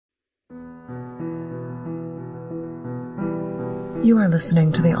You are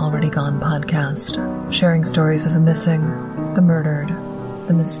listening to the Already Gone podcast, sharing stories of the missing, the murdered,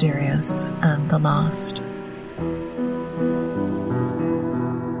 the mysterious, and the lost.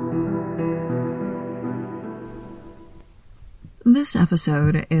 This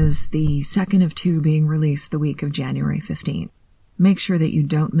episode is the second of two being released the week of January 15th. Make sure that you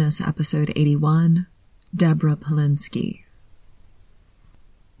don't miss episode 81, Deborah Polinsky.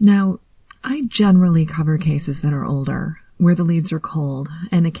 Now, I generally cover cases that are older, where the leads are cold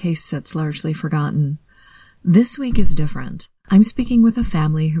and the case sits largely forgotten. This week is different. I'm speaking with a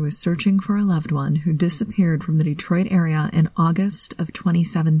family who is searching for a loved one who disappeared from the Detroit area in August of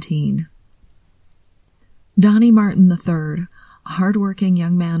 2017. Donnie Martin III, a hard-working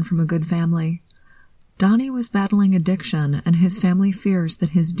young man from a good family. Donnie was battling addiction, and his family fears that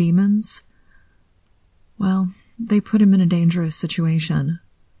his demons, well, they put him in a dangerous situation.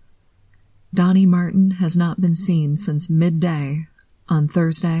 Donnie Martin has not been seen since midday on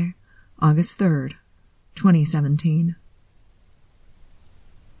Thursday, August 3rd, 2017.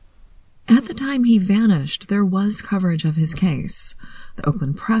 At the time he vanished, there was coverage of his case. The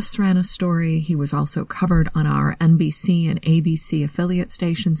Oakland Press ran a story. He was also covered on our NBC and ABC affiliate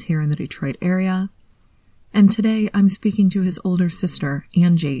stations here in the Detroit area. And today I'm speaking to his older sister,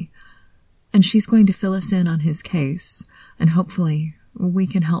 Angie, and she's going to fill us in on his case, and hopefully we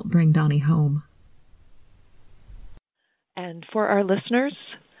can help bring Donnie home. And for our listeners,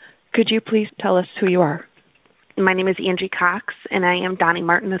 could you please tell us who you are? My name is Angie Cox, and I am Donnie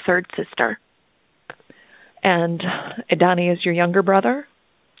Martin III's sister. And Donnie is your younger brother?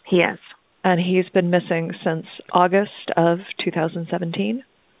 He is. And he's been missing since August of 2017?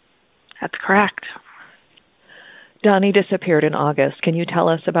 That's correct. Donnie disappeared in August. Can you tell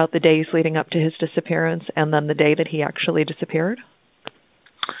us about the days leading up to his disappearance and then the day that he actually disappeared?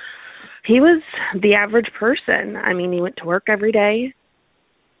 He was the average person. I mean, he went to work every day.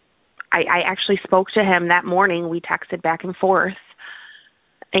 I actually spoke to him that morning. We texted back and forth,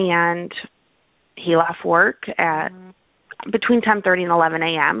 and he left work at between 10:30 and 11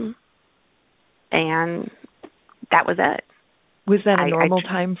 a.m., and that was it. Was that a normal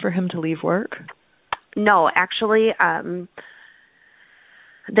time for him to leave work? No, actually,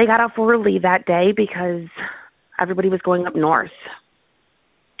 they got off early that day because everybody was going up north,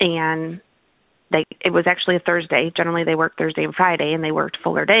 and it was actually a Thursday. Generally, they work Thursday and Friday, and they worked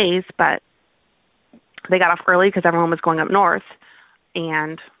fuller days, but they got off early because everyone was going up north,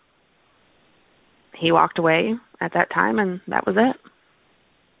 and he walked away at that time, and that was it.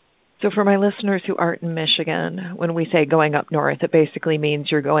 So for my listeners who aren't in Michigan, when we say going up north, it basically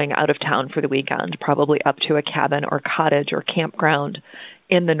means you're going out of town for the weekend, probably up to a cabin or cottage or campground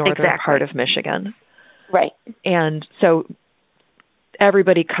in the northern part of Michigan. Right. And so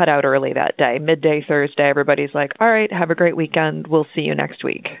everybody cut out early that day. Midday Thursday, everybody's like, all right, have a great weekend. We'll see you next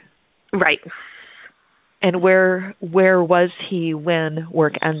week. Right. And where was he when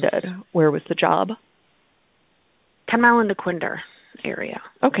work ended? Where was the job? 10 Mile into Quinder area.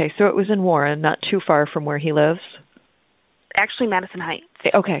 Okay, so it was in Warren, not too far from where he lives? Actually, Madison Heights.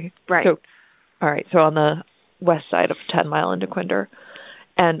 Okay. Right. So, all right, so on the west side of 10 Mile into Quinder.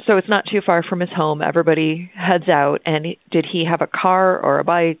 And so it's not too far from his home. Everybody heads out. And did he have a car or a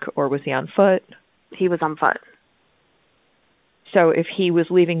bike, or was he on foot? He was on foot. So if he was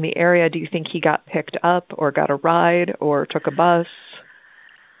leaving the area, do you think he got picked up or got a ride or took a bus?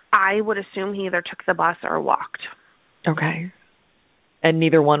 I would assume he either took the bus or walked. Okay. And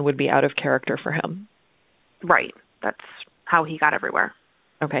neither one would be out of character for him? Right. That's how he got everywhere.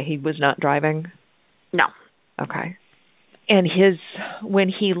 Okay. He was not driving? No. Okay. And when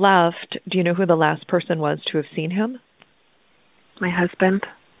he left, do you know who the last person was to have seen him? My husband.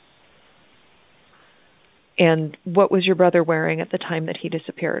 And what was your brother wearing at the time that he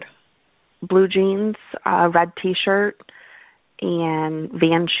disappeared? Blue jeans, red T-shirt, and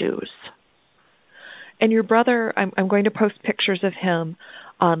Van shoes. And your brother, I'm going to post pictures of him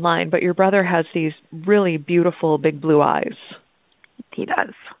online, but your brother has these really beautiful big blue eyes. He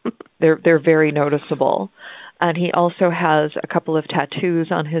does. They're very noticeable. And he also has a couple of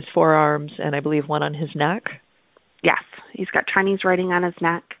tattoos on his forearms and I believe one on his neck. Yes, he's got Chinese writing on his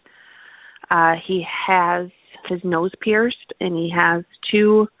neck. He has his nose pierced, and he has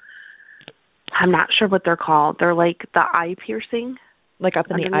two, I'm not sure what they're called. They're like the eye piercing. Like up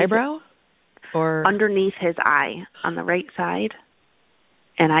in the eyebrow? Or underneath his eye on the right side.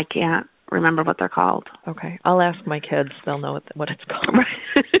 And I can't remember what they're called. Okay. I'll ask my kids. They'll know what it's called.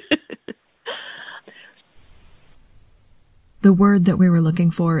 The word that we were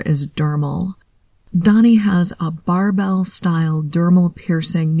looking for is dermal. Donnie has a barbell-style dermal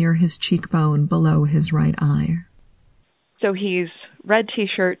piercing near his cheekbone below his right eye. So he's red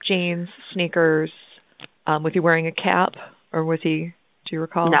T-shirt, jeans, sneakers. Was he wearing a cap, or was he, do you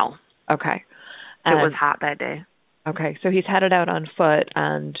recall? No. Okay. It was hot that day. Okay, so he's headed out on foot,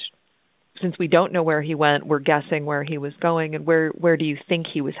 and since we don't know where he went, we're guessing where he was going. And where do you think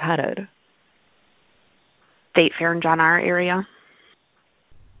he was headed? State Fair and John R. area.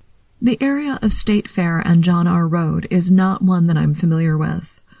 The area of State Fair and John R. Road is not one that I'm familiar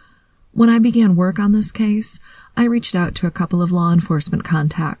with. When I began work on this case, I reached out to a couple of law enforcement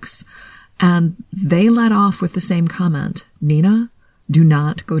contacts, and they led off with the same comment: Nina, do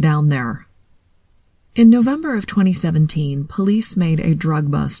not go down there. In November of 2017, police made a drug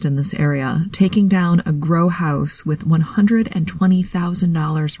bust in this area, taking down a grow house with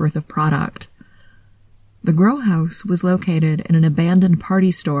 $120,000 worth of product. The grow house was located in an abandoned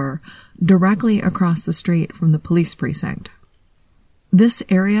party store directly across the street from the police precinct. This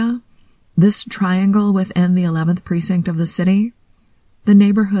area, this triangle within the 11th precinct of the city, the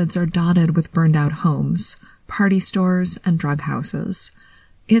neighborhoods are dotted with burned-out homes, party stores, and drug houses.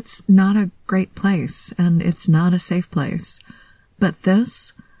 It's not a great place, and it's not a safe place. But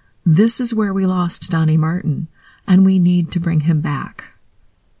this is where we lost Donnie Martin, and we need to bring him back.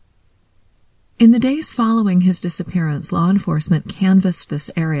 In the days following his disappearance, law enforcement canvassed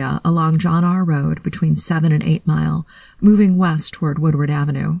this area along John R. Road between 7 and 8 Mile, moving west toward Woodward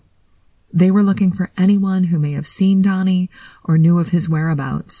Avenue. They were looking for anyone who may have seen Donnie or knew of his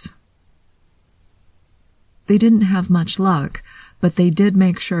whereabouts. They didn't have much luck, but they did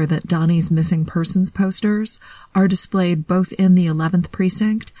make sure that Donnie's missing persons posters are displayed both in the 11th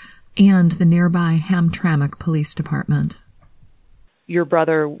precinct and the nearby Hamtramck Police Department. Your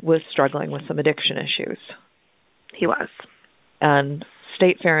brother was struggling with some addiction issues. He was. And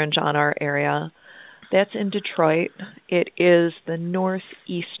State Fair and John R. area, that's in Detroit. It is the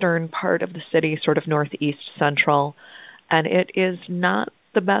northeastern part of the city, sort of northeast central, and it is not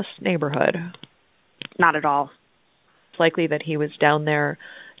the best neighborhood. Not at all. It's likely that he was down there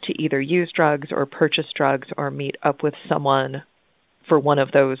to either use drugs or purchase drugs or meet up with someone for one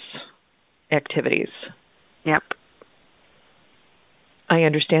of those activities. Yep. I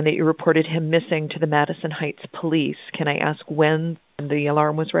understand that you reported him missing to the Madison Heights police. Can I ask when the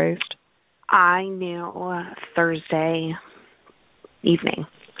alarm was raised? I knew Thursday evening.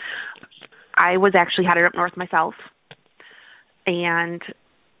 I was actually headed up north myself, and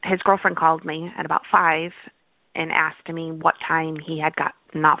his girlfriend called me at about 5 and asked me what time he had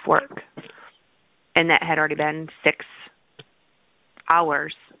gotten off work. And that had already been 6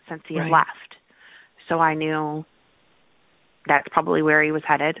 hours since he had left. So I knew that's probably where he was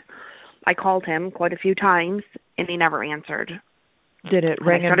headed. I called him quite a few times, and he never answered. Did it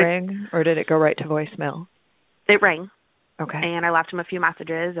ring and ring, or did it go right to voicemail? It rang. Okay. And I left him a few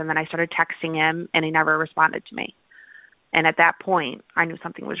messages, and then I started texting him, and he never responded to me. And at that point, I knew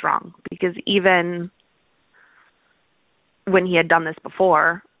something was wrong, because even when he had done this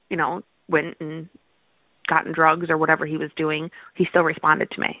before, went and gotten drugs or whatever he was doing, he still responded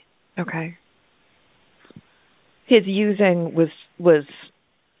to me. Okay. His using was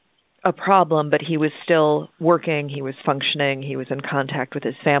a problem, but he was still working, he was functioning, he was in contact with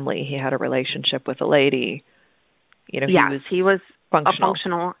his family, he had a relationship with a lady. He was functional. A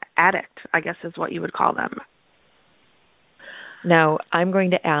functional addict, I guess is what you would call them. Now, I'm going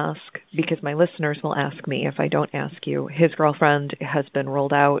to ask, because my listeners will ask me if I don't ask you, his girlfriend has been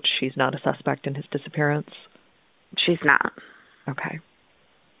ruled out. She's not a suspect in his disappearance? She's not. Okay.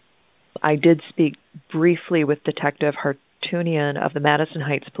 I did speak briefly with Detective Hartunian of the Madison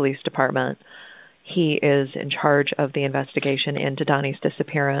Heights Police Department. He is in charge of the investigation into Donnie's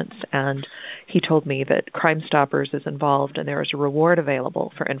disappearance, and he told me that Crime Stoppers is involved and there is a reward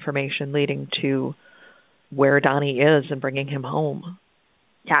available for information leading to where Donnie is and bringing him home.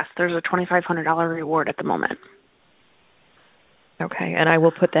 Yes, there's a $2,500 reward at the moment. Okay, and I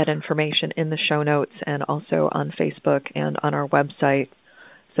will put that information in the show notes and also on Facebook and on our website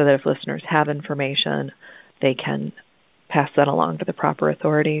so that if listeners have information, they can pass that along to the proper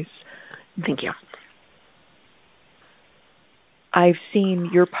authorities. Thank you. I've seen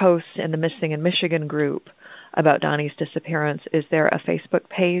your posts in the Missing in Michigan group about Donnie's disappearance. Is there a Facebook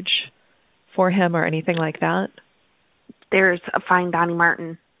page for him or anything like that? There's a Find Donnie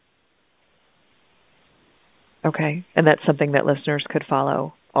Martin. Okay, and that's something that listeners could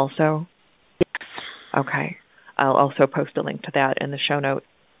follow also? Yes. Okay, I'll also post a link to that in the show notes.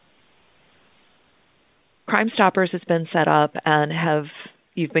 Crime Stoppers has been set up, and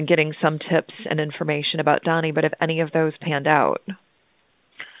you've been getting some tips and information about Donnie, but have any of those panned out?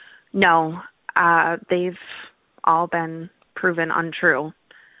 No, they've all been proven untrue.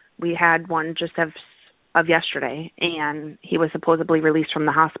 We had one just have of yesterday, and he was supposedly released from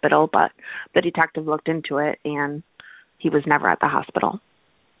the hospital, but the detective looked into it, and he was never at the hospital.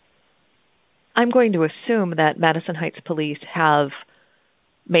 I'm going to assume that Madison Heights police have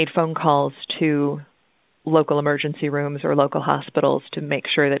made phone calls to local emergency rooms or local hospitals to make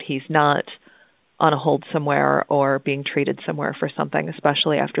sure that he's not on a hold somewhere or being treated somewhere for something,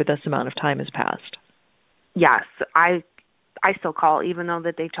 especially after this amount of time has passed. Yes, I still call, even though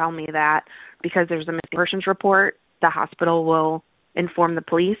that they tell me that because there's a missing persons report, the hospital will inform the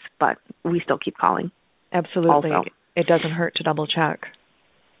police, but we still keep calling. Absolutely. Also. It doesn't hurt to double check.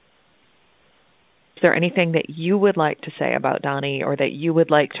 Is there anything that you would like to say about Donnie or that you would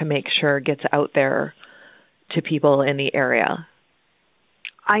like to make sure gets out there to people in the area?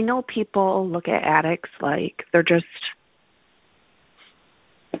 I know people look at addicts like they're just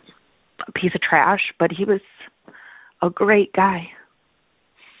a piece of trash, but he was a great guy.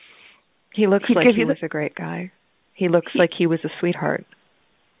 He looks like he was a great guy. He looks like he was a sweetheart.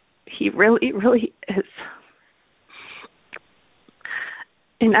 He really, really is.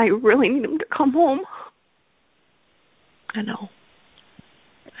 And I really need him to come home. I know.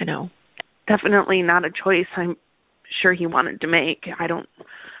 Definitely not a choice I'm sure he wanted to make. I don't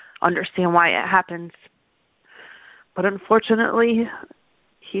understand why it happens. But unfortunately,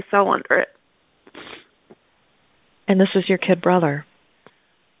 he fell under it. And this is your kid brother.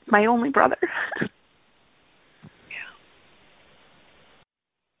 My only brother.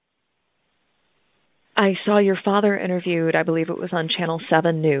 I saw your father interviewed, I believe it was on Channel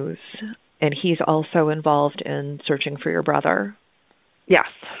 7 News, and he's also involved in searching for your brother. Yes.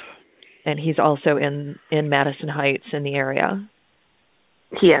 And he's also in Madison Heights in the area.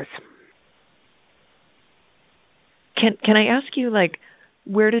 He is. Can I ask you, like,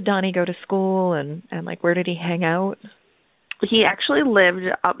 where did Donnie go to school and like, where did he hang out? He actually lived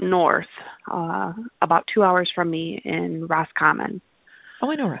up north, about 2 hours from me in Roscommon.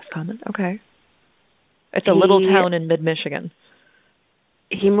 Oh, I know Roscommon. Okay. It's a little town in mid-Michigan.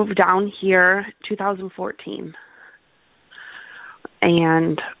 He moved down here 2014.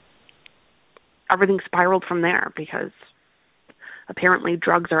 And everything spiraled from there because apparently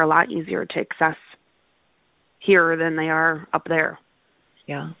drugs are a lot easier to access here than they are up there.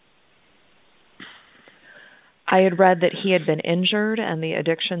 Yeah. I had read that he had been injured and the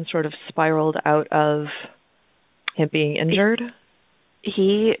addiction sort of spiraled out of him being injured.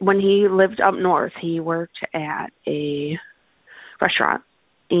 When he lived up north, he worked at a restaurant,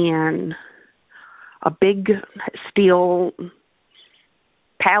 and a big steel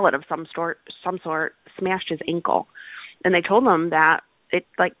pallet of some sort smashed his ankle, and they told him that it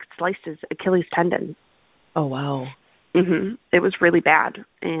like sliced his Achilles tendon. Oh wow! It was really bad,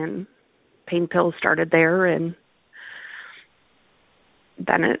 and pain pills started there, and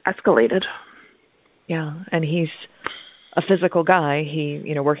then it escalated. Yeah, and he's a physical guy. He,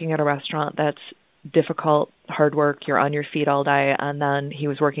 working at a restaurant, that's difficult, hard work. You're on your feet all day. And then he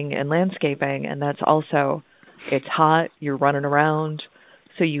was working in landscaping, and that's also, it's hot, you're running around.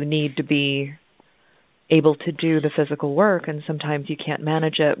 So you need to be able to do the physical work, and sometimes you can't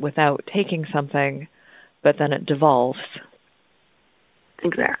manage it without taking something, but then it devolves.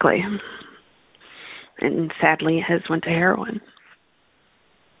 Exactly. And sadly, his went to heroin.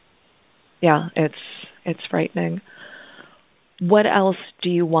 Yeah, it's frightening. What else do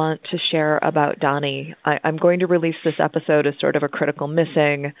you want to share about Donnie? I'm going to release this episode as sort of a critical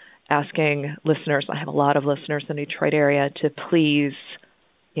missing, asking listeners, I have a lot of listeners in the Detroit area, to please,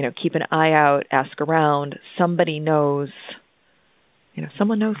 keep an eye out, ask around. Somebody knows,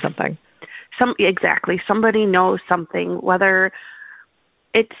 someone knows something. Exactly. Somebody knows something, whether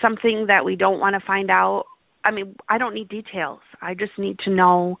it's something that we don't want to find out. I mean, I don't need details. I just need to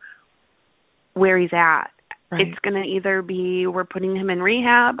know where he's at. Right. It's going to either be we're putting him in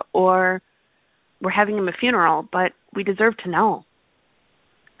rehab or we're having him a funeral, but we deserve to know.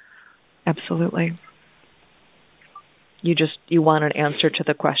 Absolutely. You want an answer to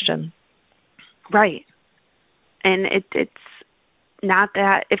the question. Right. And it's not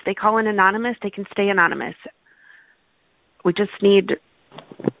that if they call in anonymous, they can stay anonymous. We just need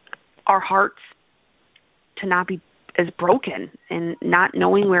our hearts to not be as broken, and not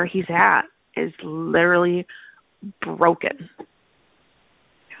knowing where he's at is literally broken.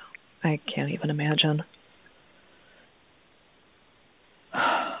 I can't even imagine.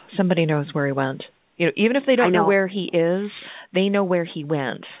 Somebody knows where he went. Even if they don't know where he is, they know where he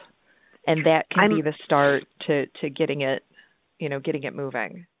went. And that can be the start to getting it, getting it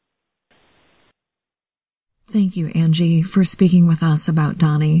moving. Thank you, Angie, for speaking with us about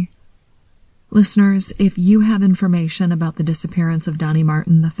Donnie. Listeners, if you have information about the disappearance of Donnie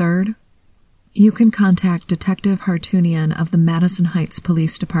Martin III, you can contact Detective Hartunian of the Madison Heights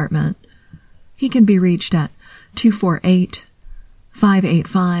Police Department. He can be reached at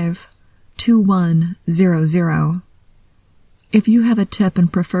 248-585-2100. If you have a tip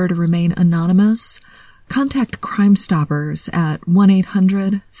and prefer to remain anonymous, contact Crime Stoppers at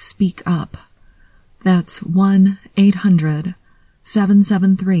 1-800-SPEAK-UP. That's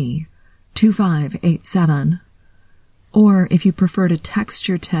 1-800-773-2587. Or if you prefer to text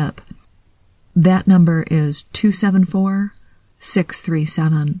your tip, that number is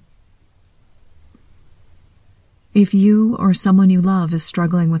 274-637. If you or someone you love is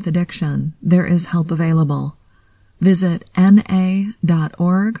struggling with addiction, there is help available. Visit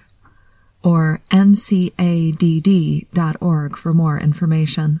na.org or ncadd.org for more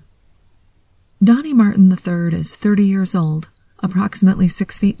information. Donnie Martin III is 30 years old, approximately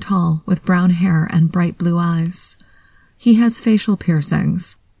 6 feet tall, with brown hair and bright blue eyes. He has facial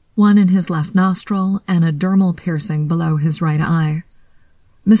piercings, one in his left nostril and a dermal piercing below his right eye.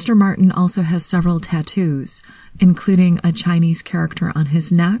 Mr. Martin also has several tattoos, including a Chinese character on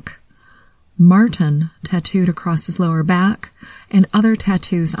his neck, Martin tattooed across his lower back, and other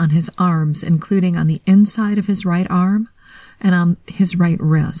tattoos on his arms, including on the inside of his right arm and on his right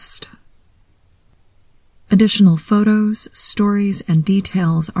wrist. Additional photos, stories, and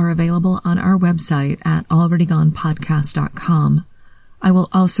details are available on our website at alreadygonepodcast.com. I will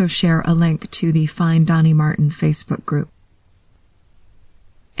also share a link to the Find Donnie Martin Facebook group.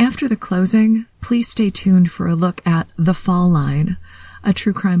 After the closing, please stay tuned for a look at The Fall Line, a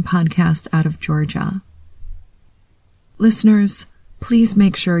true crime podcast out of Georgia. Listeners, please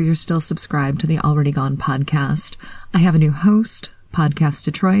make sure you're still subscribed to the Already Gone podcast. I have a new host, Podcast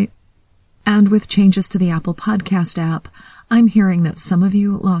Detroit, and with changes to the Apple Podcast app, I'm hearing that some of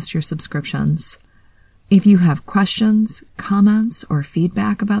you lost your subscriptions. If you have questions, comments, or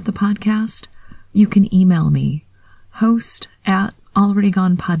feedback about the podcast, you can email me,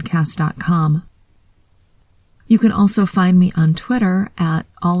 host@alreadygonepodcast.com. You can also find me on Twitter at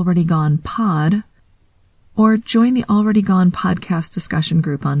alreadygonepod, or join the Already Gone podcast discussion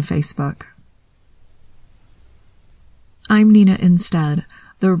group on Facebook. I'm Nina Instead,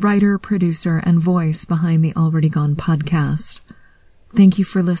 the writer, producer, and voice behind the Already Gone podcast. Thank you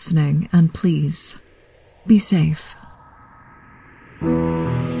for listening, and please, be safe.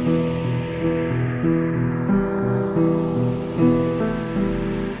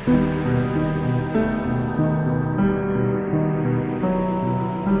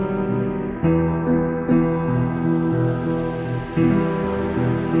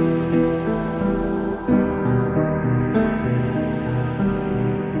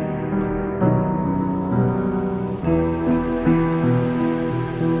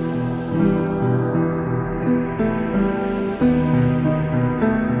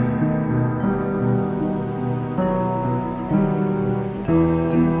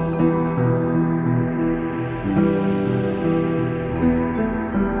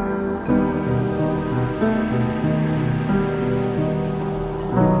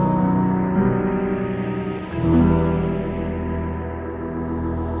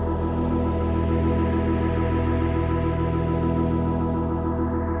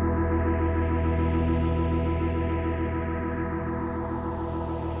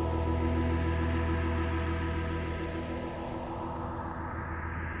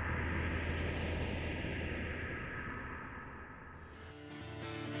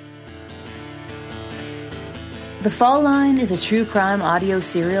 The Fall Line is a true crime audio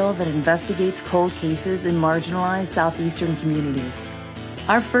serial that investigates cold cases in marginalized southeastern communities.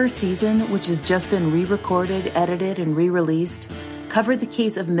 Our first season, which has just been re-recorded, edited, and re-released, covered the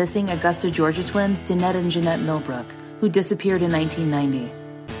case of missing Augusta, Georgia twins Danette and Jeanette Millbrook, who disappeared in 1990.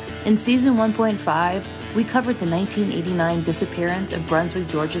 In Season 1.5, we covered the 1989 disappearance of Brunswick,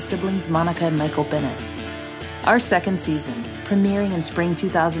 Georgia siblings Monica and Michael Bennett. Our second season, premiering in spring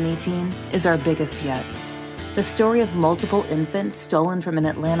 2018, is our biggest yet. The story of multiple infants stolen from an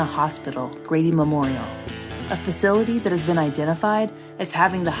Atlanta hospital, Grady Memorial, a facility that has been identified as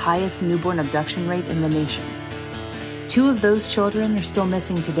having the highest newborn abduction rate in the nation. 2 of those children are still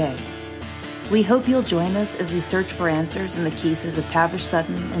missing today. We hope you'll join us as we search for answers in the cases of Tavish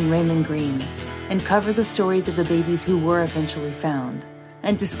Sutton and Raymond Green, and cover the stories of the babies who were eventually found,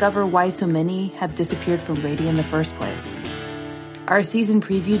 and discover why so many have disappeared from Grady in the first place. Our season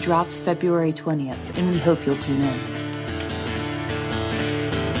preview drops February 20th, and we hope you'll tune in.